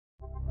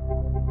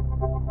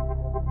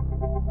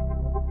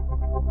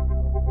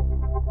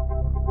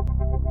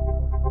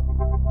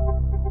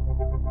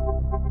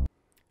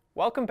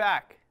Welcome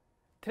back.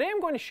 Today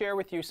I'm going to share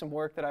with you some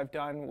work that I've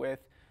done with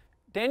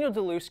Daniel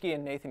Dylewsky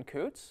and Nathan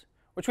Kutz,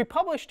 which we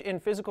published in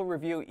Physical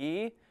Review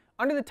E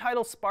under the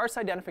title Sparse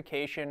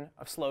Identification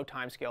of Slow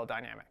Timescale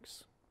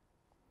Dynamics.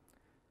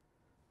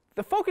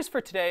 The focus for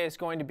today is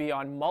going to be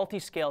on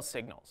multiscale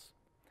signals.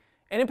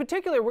 And in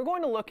particular, we're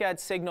going to look at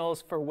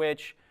signals for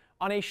which,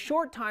 on a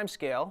short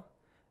timescale,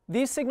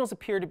 these signals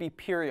appear to be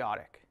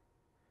periodic.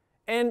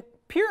 And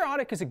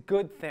periodic is a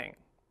good thing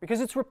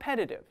because it's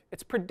repetitive,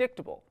 it's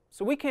predictable.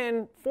 So we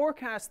can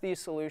forecast these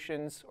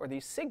solutions or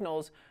these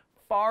signals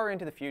far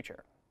into the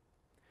future.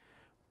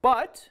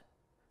 But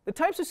the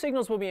types of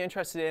signals we'll be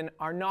interested in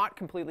are not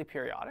completely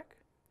periodic.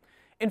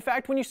 In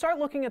fact, when you start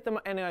looking at them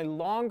in a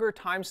longer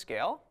time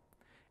scale,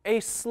 a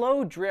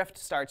slow drift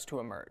starts to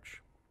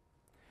emerge.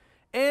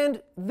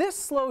 And this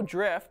slow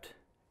drift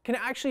can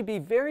actually be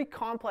very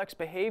complex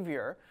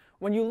behavior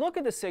when you look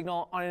at the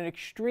signal on an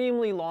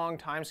extremely long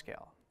time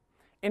scale.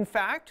 In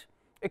fact,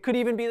 it could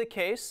even be the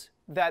case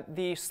that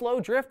the slow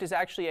drift is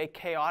actually a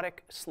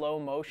chaotic slow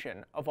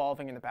motion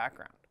evolving in the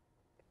background.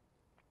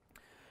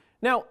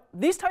 Now,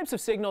 these types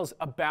of signals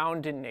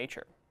abound in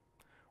nature.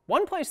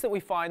 One place that we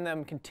find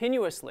them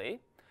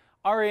continuously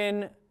are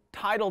in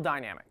tidal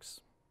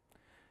dynamics.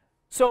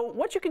 So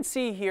what you can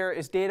see here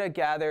is data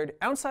gathered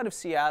outside of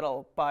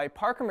Seattle by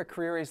Parker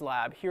McCreary's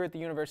lab here at the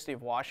University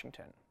of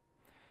Washington.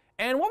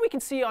 And what we can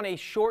see on a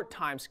short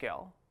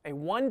timescale, a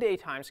one-day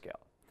timescale,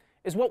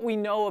 is what we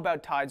know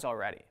about tides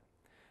already.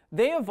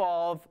 They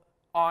evolve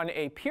on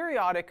a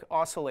periodic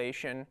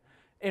oscillation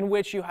in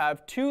which you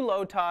have 2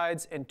 low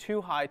tides and 2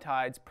 high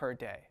tides per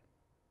day.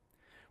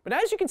 But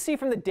as you can see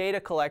from the data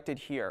collected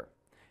here,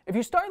 if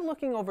you start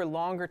looking over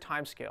longer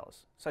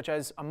timescales, such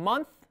as a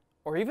month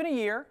or even a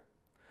year,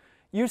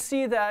 you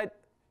see that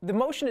the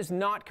motion is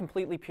not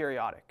completely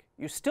periodic.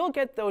 You still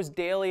get those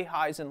daily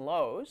highs and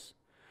lows,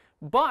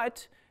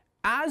 but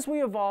as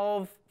we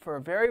evolve for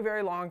a very,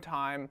 very long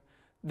time,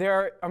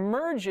 there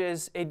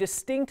emerges a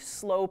distinct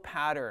slow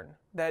pattern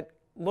that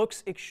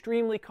looks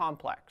extremely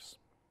complex.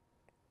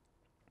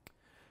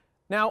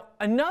 Now,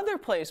 another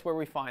place where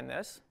we find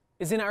this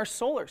is in our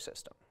solar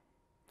system.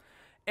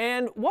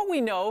 And what we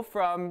know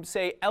from,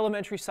 say,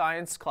 elementary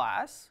science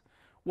class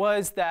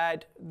was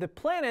that the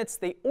planets,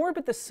 they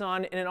orbit the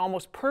sun in an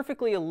almost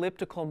perfectly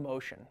elliptical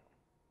motion.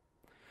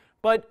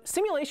 But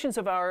simulations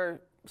of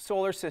our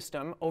solar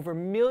system over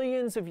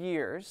millions of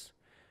years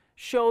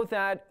show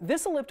that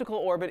this elliptical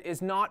orbit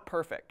is not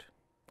perfect.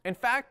 In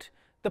fact,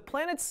 the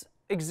planets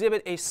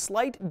exhibit a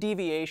slight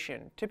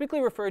deviation,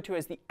 typically referred to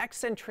as the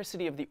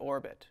eccentricity of the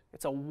orbit.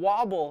 It's a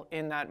wobble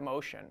in that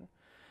motion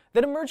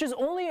that emerges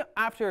only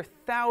after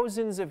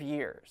thousands of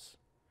years.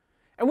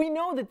 And we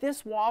know that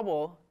this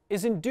wobble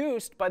is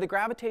induced by the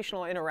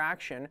gravitational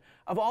interaction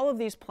of all of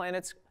these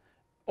planets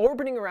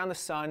orbiting around the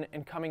sun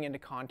and coming into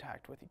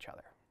contact with each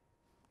other.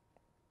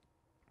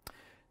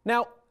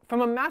 Now,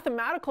 from a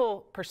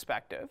mathematical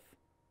perspective,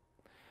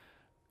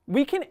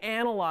 we can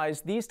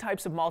analyze these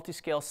types of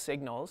multiscale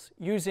signals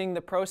using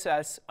the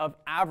process of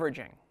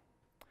averaging.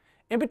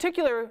 In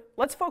particular,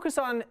 let's focus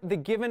on the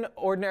given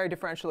ordinary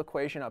differential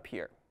equation up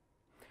here.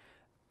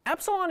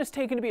 Epsilon is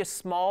taken to be a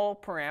small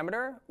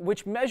parameter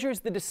which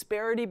measures the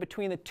disparity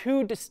between the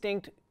 2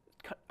 distinct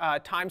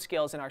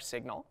timescales in our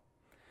signal.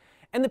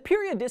 And the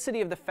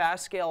periodicity of the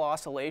fast scale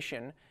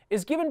oscillation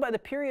is given by the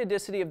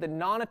periodicity of the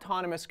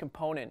non-autonomous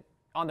component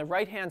on the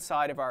right-hand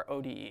side of our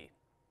ODE.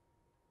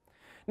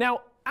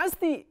 Now, as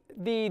the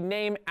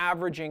name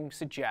averaging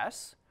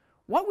suggests,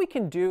 what we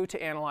can do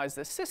to analyze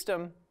this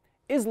system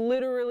is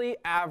literally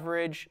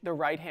average the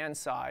right-hand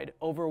side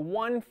over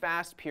one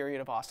fast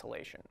period of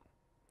oscillation.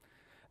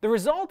 The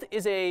result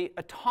is an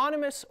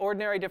autonomous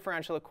ordinary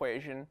differential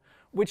equation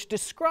which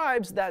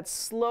describes that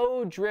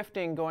slow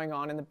drifting going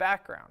on in the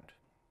background.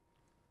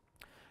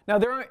 Now,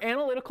 there are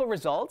analytical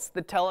results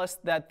that tell us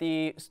that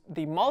the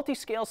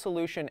multiscale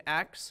solution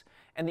x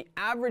and the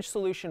average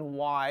solution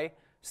y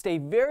stay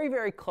very,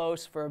 very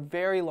close for a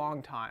very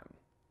long time.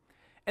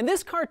 And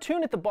this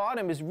cartoon at the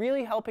bottom is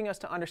really helping us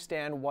to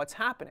understand what's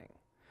happening.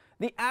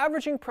 The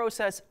averaging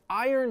process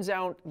irons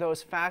out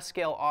those fast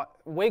scale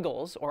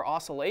wiggles or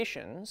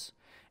oscillations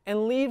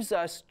and leaves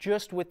us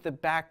just with the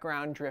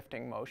background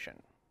drifting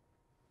motion.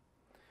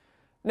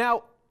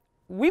 Now,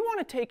 we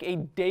want to take a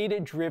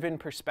data-driven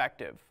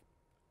perspective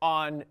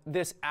on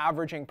this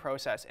averaging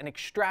process and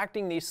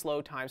extracting these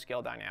slow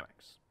timescale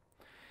dynamics.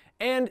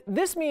 And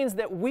this means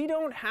that we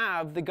don't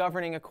have the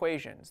governing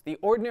equations, the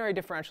ordinary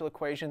differential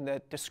equation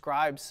that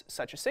describes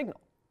such a signal.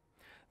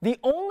 The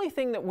only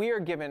thing that we are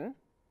given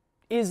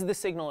is the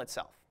signal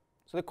itself.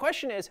 So the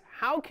question is,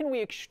 how can we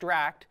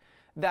extract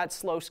that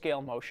slow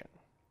scale motion?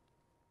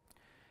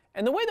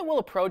 And the way that we'll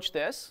approach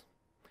this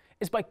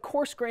is by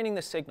coarse graining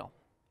the signal.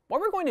 What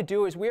we're going to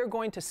do is we are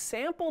going to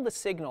sample the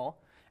signal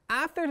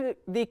after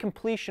the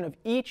completion of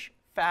each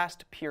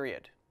fast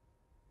period.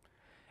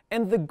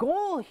 And the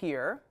goal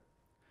here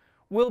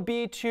will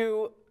be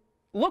to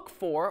look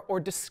for or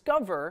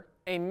discover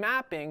a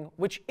mapping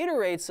which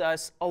iterates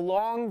us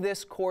along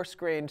this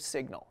coarse-grained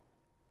signal.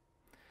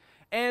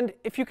 And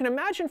if you can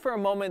imagine for a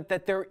moment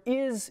that there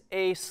is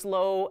a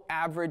slow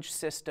average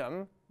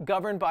system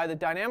governed by the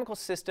dynamical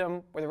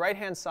system, where the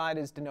right-hand side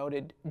is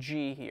denoted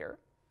G here,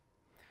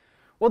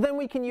 well, then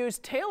we can use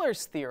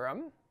Taylor's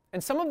theorem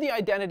and some of the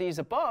identities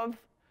above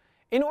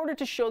in order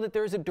to show that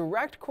there is a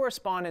direct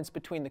correspondence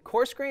between the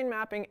coarse-grained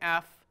mapping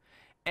F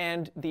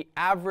and the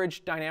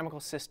average dynamical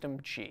system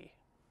G.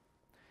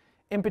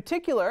 In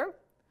particular,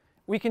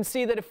 we can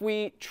see that if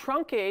we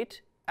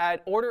truncate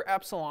at order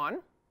epsilon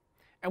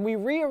and we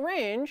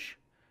rearrange,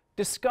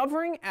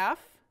 discovering F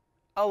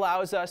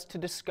allows us to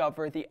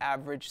discover the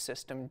average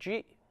system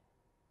G.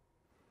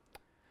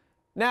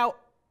 Now,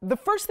 the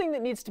first thing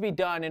that needs to be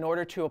done in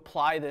order to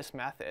apply this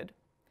method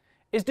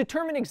is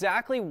determine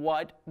exactly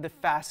what the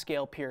fast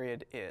scale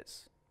period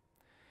is.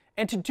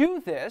 And to do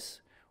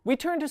this, we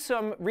turn to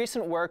some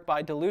recent work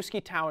by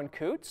Dylewsky, Tao, and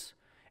Kutz,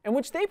 in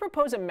which they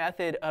propose a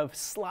method of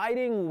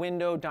sliding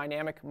window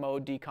dynamic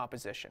mode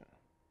decomposition.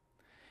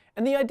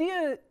 And the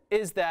idea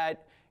is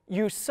that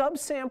you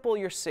subsample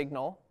your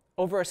signal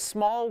over a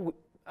small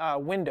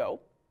window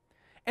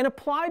and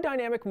apply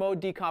dynamic mode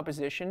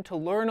decomposition to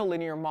learn a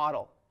linear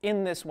model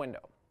in this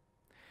window.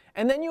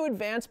 And then you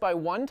advance by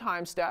one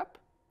time step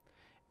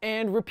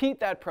and repeat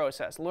that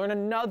process, learn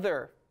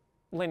another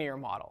linear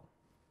model.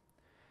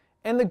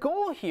 And the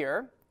goal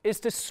here is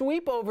to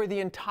sweep over the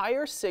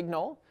entire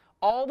signal,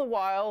 all the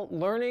while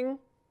learning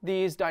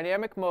these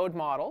dynamic mode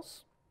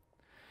models.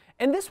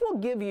 And this will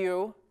give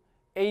you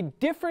a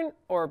different,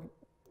 or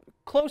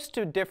close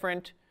to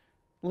different,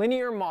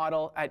 linear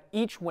model at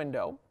each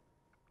window.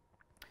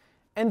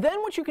 And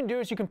then what you can do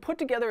is you can put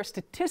together a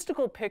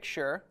statistical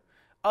picture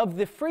of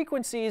the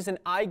frequencies and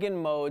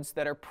eigenmodes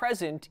that are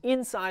present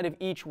inside of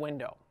each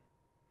window.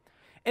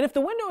 And if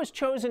the window is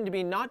chosen to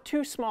be not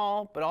too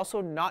small, but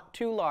also not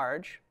too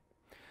large,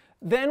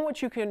 then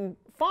what you can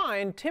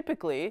find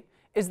typically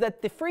is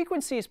that the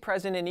frequencies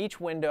present in each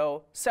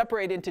window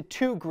separate into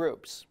two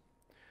groups,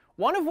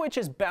 one of which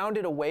is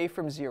bounded away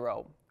from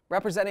 0,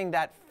 representing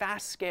that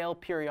fast scale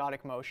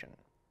periodic motion.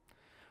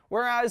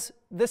 Whereas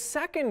the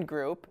second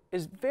group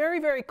is very,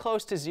 very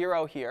close to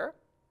 0 here,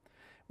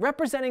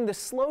 representing the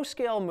slow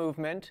scale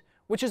movement,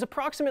 which is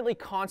approximately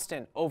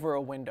constant over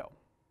a window.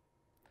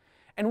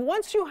 And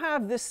once you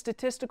have this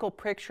statistical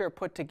picture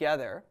put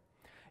together,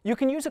 you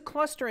can use a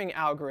clustering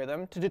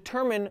algorithm to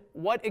determine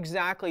what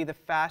exactly the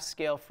fast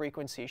scale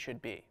frequency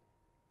should be.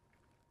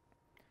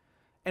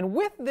 And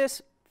with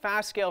this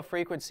fast scale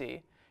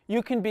frequency,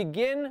 you can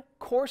begin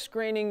coarse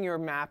graining your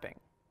mapping,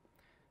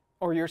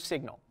 or your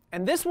signal.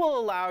 And this will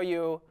allow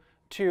you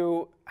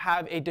to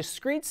have a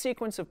discrete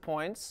sequence of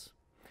points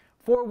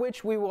for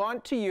which we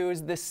want to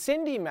use the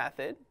Cindy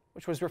method,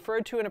 which was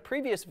referred to in a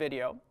previous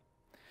video,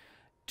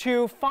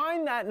 to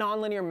find that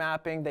nonlinear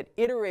mapping that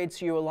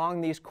iterates you along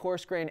these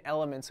coarse-grained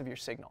elements of your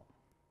signal.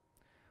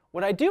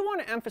 What I do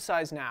want to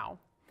emphasize now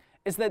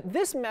is that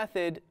this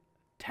method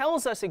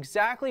tells us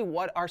exactly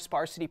what our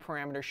sparsity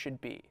parameter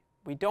should be.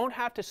 We don't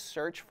have to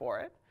search for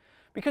it,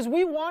 because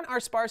we want our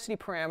sparsity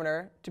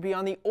parameter to be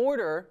on the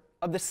order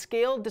of the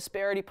scaled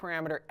disparity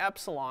parameter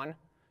epsilon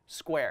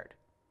squared.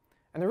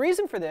 And the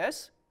reason for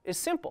this is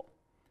simple.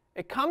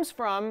 It comes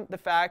from the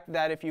fact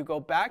that if you go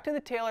back to the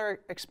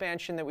Taylor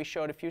expansion that we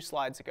showed a few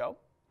slides ago,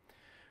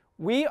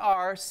 we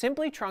are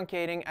simply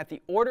truncating at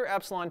the order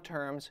epsilon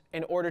terms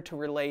in order to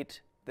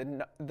relate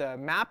the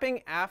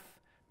mapping F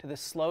to the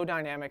slow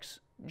dynamics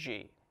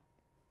G.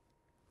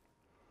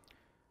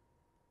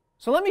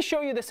 So let me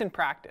show you this in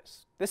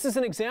practice. This is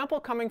an example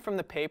coming from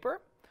the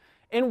paper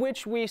in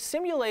which we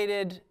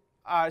simulated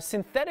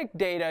synthetic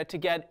data to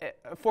get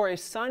for a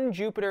Sun,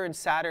 Jupiter, and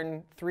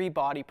Saturn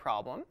 3-body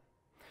problem,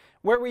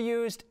 where we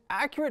used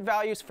accurate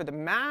values for the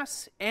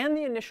mass and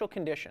the initial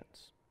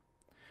conditions.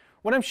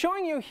 What I'm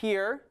showing you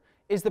here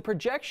is the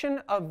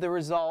projection of the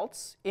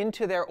results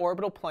into their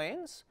orbital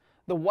planes.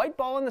 The white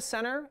ball in the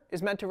center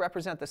is meant to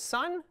represent the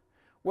Sun,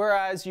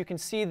 whereas you can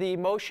see the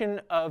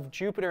motion of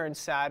Jupiter and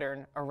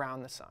Saturn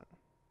around the Sun.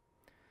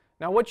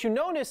 Now what you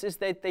notice is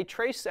that they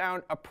trace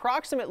out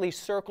approximately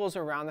circles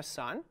around the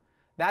Sun.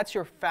 That's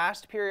your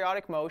fast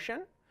periodic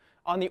motion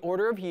on the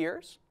order of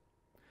years.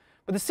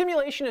 But the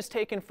simulation is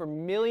taken for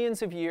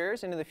millions of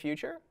years into the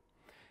future.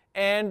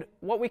 And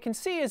what we can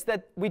see is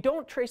that we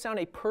don't trace out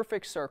a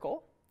perfect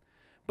circle,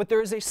 but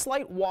there is a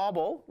slight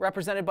wobble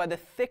represented by the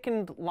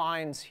thickened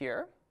lines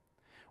here,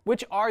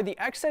 which are the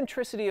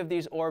eccentricity of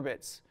these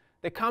orbits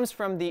that comes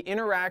from the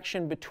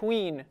interaction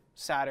between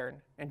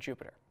Saturn and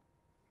Jupiter.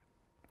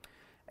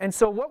 And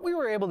so what we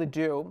were able to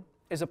do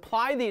is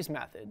apply these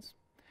methods.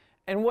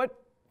 And what,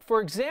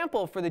 for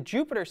example, for the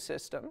Jupiter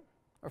system,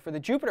 or for the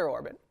Jupiter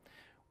orbit,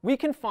 we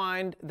can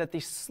find that the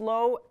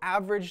slow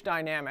average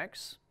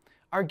dynamics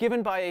are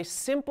given by a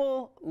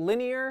simple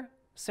linear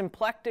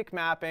symplectic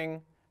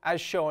mapping as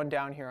shown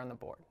down here on the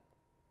board.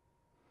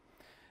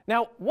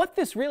 Now, what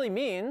this really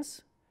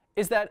means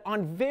is that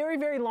on very,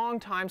 very long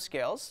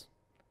timescales,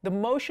 the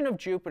motion of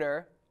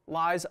Jupiter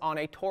lies on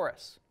a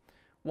torus.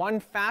 One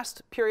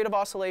fast period of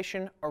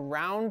oscillation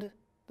around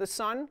the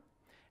Sun,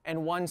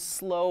 and one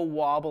slow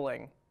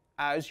wobbling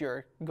as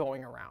you're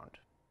going around.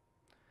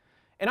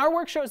 And our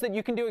work shows that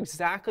you can do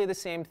exactly the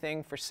same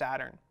thing for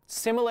Saturn.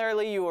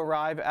 Similarly, you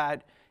arrive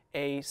at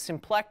a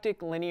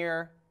symplectic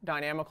linear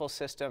dynamical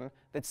system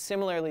that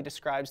similarly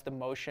describes the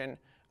motion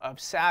of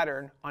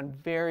Saturn on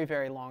very,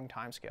 very long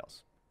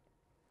timescales.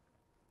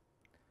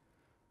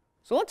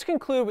 So let's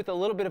conclude with a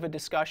little bit of a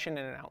discussion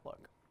and an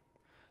outlook.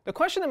 The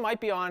question that might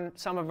be on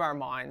some of our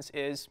minds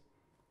is,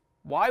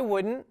 why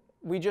wouldn't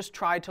we just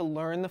try to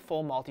learn the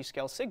full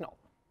multiscale signal?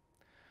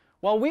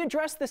 Well, we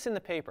address this in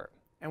the paper,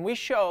 and we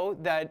show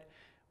that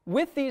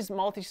with these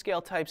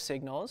multiscale type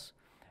signals,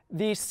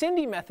 the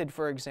Cindy method,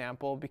 for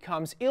example,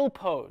 becomes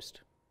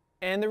ill-posed.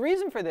 And the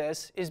reason for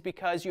this is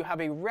because you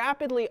have a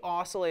rapidly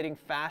oscillating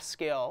fast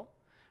scale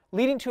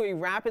leading to a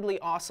rapidly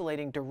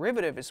oscillating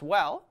derivative as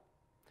well,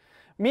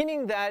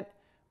 meaning that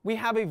we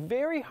have a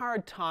very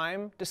hard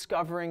time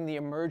discovering the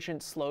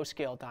emergent slow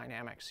scale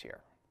dynamics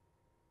here.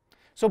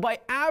 So by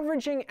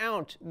averaging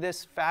out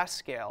this fast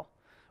scale,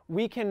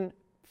 we can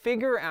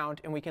figure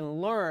out and we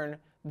can learn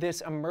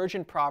this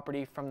emergent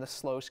property from the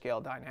slow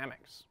scale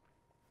dynamics.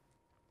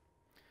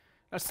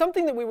 Now,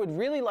 something that we would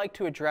really like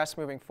to address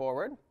moving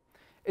forward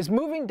is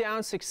moving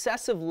down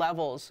successive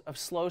levels of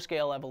slow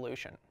scale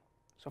evolution.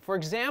 So for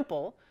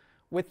example,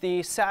 with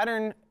the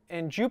Saturn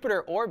and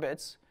Jupiter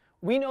orbits,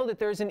 we know that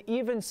there's an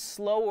even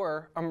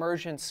slower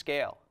emergent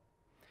scale.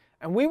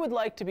 And we would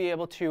like to be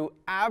able to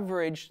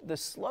average the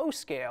slow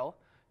scale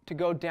to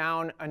go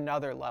down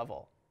another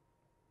level.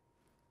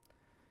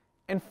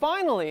 And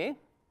finally,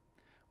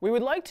 we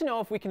would like to know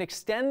if we can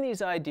extend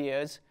these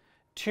ideas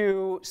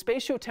to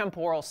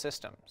spatiotemporal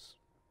systems.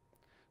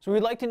 So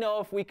we'd like to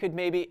know if we could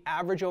maybe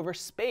average over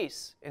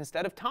space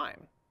instead of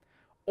time.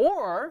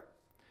 Or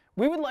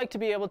we would like to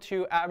be able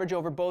to average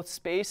over both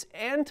space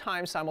and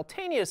time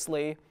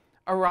simultaneously,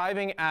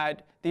 arriving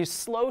at these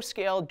slow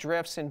scale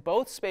drifts in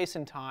both space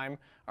and time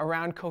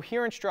around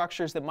coherent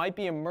structures that might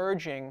be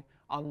emerging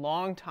on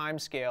long time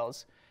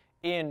scales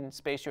in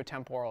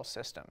spatiotemporal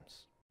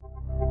systems.